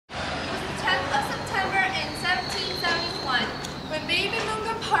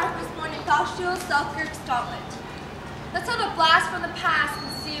Park was born in Selkirk, Scotland. Let's hold a blast from the past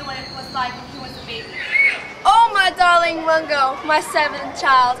and see what it was like when he was a baby. Oh, my darling Mungo, my seventh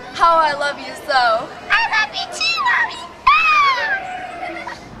child, how I love you so. I love you too, Mommy.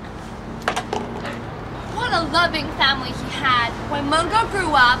 What a loving family he had. When Mungo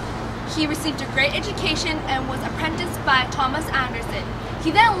grew up, he received a great education and was apprenticed by Thomas Anderson.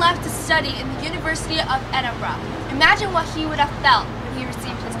 He then left to study in the University of Edinburgh. Imagine what he would have felt when he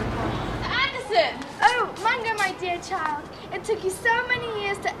received his diploma. Anderson! Oh, Mungo, my dear child, it took you so many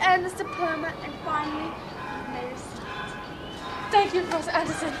years to earn this diploma, and finally, you may receive it. Thank you, Professor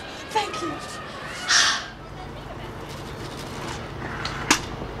Anderson. Thank you.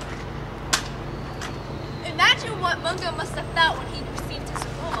 Imagine what Mungo must have felt when he received his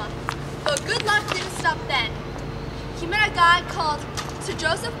diploma. But good luck didn't stop then. He met a guy called Sir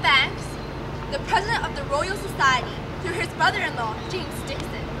Joseph Banks, the president of the Royal Society, through his brother-in-law, James Dixon.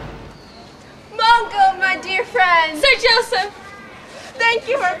 Mungo, my dear friend. Sir Joseph, thank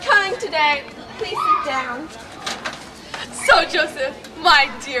you for coming today. Please sit down. So, Joseph, my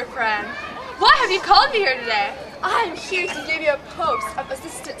dear friend, why have you called me here today? I am here to give you a post of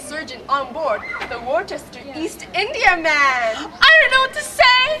assistant surgeon on board the Worcester East Indiaman. I don't know what to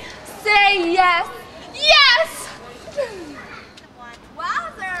say. Say yes. Yes!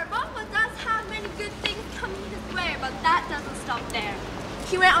 Wowzer, Mungo does have many good things coming his way, but that doesn't stop there.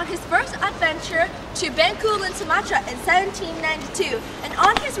 He went on his first adventure to Bencoolen, Sumatra in 1792, and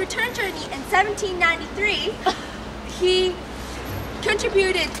on his return journey in 1793, he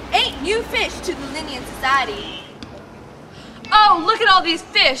contributed 8 new fish to the Linnean Society. Oh, look at all these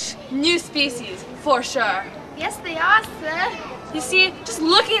fish! New species, for sure. Yes, they are, sir. You see, just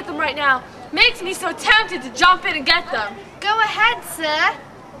looking at them right now makes me so tempted to jump in and get them. Go ahead, sir.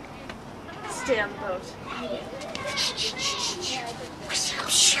 Stay on the boat.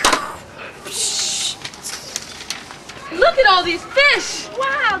 Look at all these fish!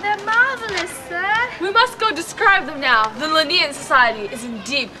 Wow, they're marvelous, sir. We must go describe them now. The Linnean Society is in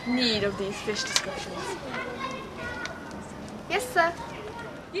deep need of these fish descriptions. Yes, sir.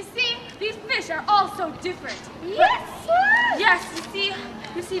 You see, these fish are all so different. Yes, sir. Yes,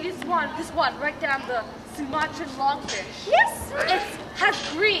 you see this one right down the Sumatran longfish. Yes, sir. It has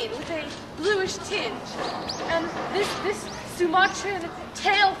green with a bluish tinge. And this Sumatran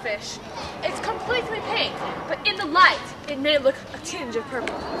tailfish, it's completely pink, but in the light, it may look a tinge of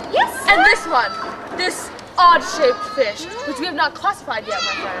purple. Yes, sir. And this one, this odd-shaped fish, which we have not classified yet,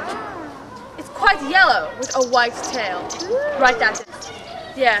 my friend. It's quite yellow with a white tail. Write that down.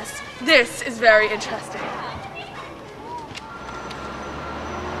 Yes, this is very interesting.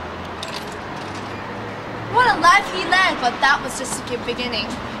 What a life he led, but that was just the beginning.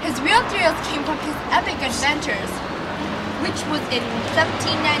 His real thrills came from his epic adventures, which was in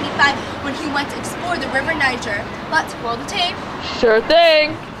 1795 when he went to explore the River Niger. Let's roll the tape. Sure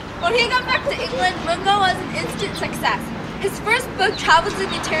thing. When he got back to England, Mungo was an instant success. His first book, Travels in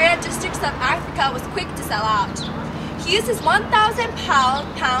the Interior Districts of Africa, was quick to sell out. He used his £1,000,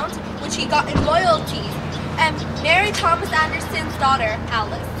 which he got in royalties, and married Thomas Anderson's daughter,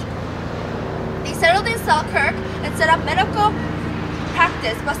 Alice. They settled in Selkirk and set up medical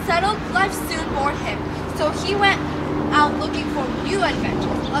practice, but settled life soon bored him, so he went out looking for new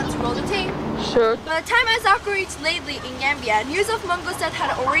adventures. Let's roll the tape. Sure. By the time Isaac reached Lately in Gambia, news of Mungo's death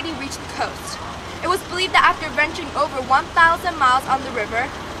had already reached the coast. It was believed that after venturing over 1,000 miles on the river,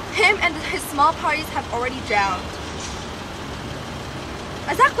 him and his small parties have already drowned.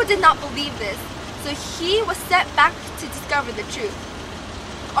 Isaac did not believe this, so he was sent back to discover the truth.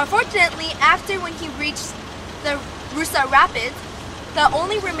 Unfortunately, when he reached the Rusa Rapids, the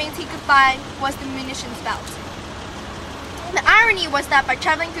only remains he could find was the munitions belt. The irony was that by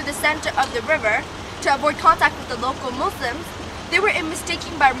traveling through the center of the river to avoid contact with the local Muslims, they were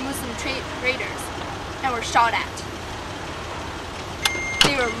mistaken by Muslim raiders and were shot at.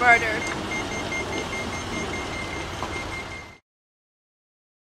 They were murdered.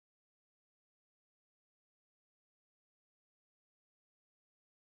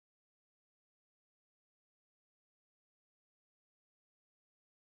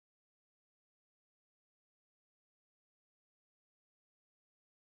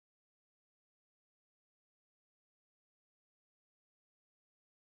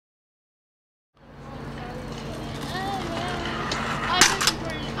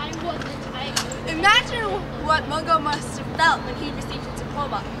 Imagine what Mungo must have felt when he received his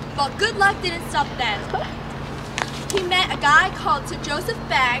diploma. But good luck didn't stop then. He met a guy called Sir Joseph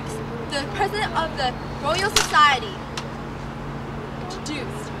Banks, the president of the Royal Society,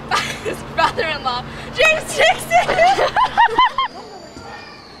 introduced by his brother-in-law, James Dixon.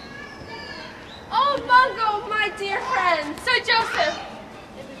 Mungo, my dear friend. Sir Joseph.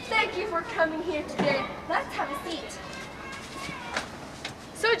 Thank you for coming here today. Let's have a seat.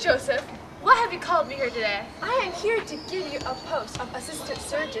 Sir Joseph, why have you called me here today? I am here to give you a post of assistant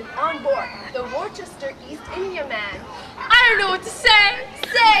surgeon on board the Worcester East Indiaman. I don't know what to say.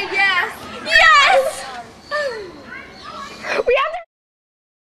 Say yes.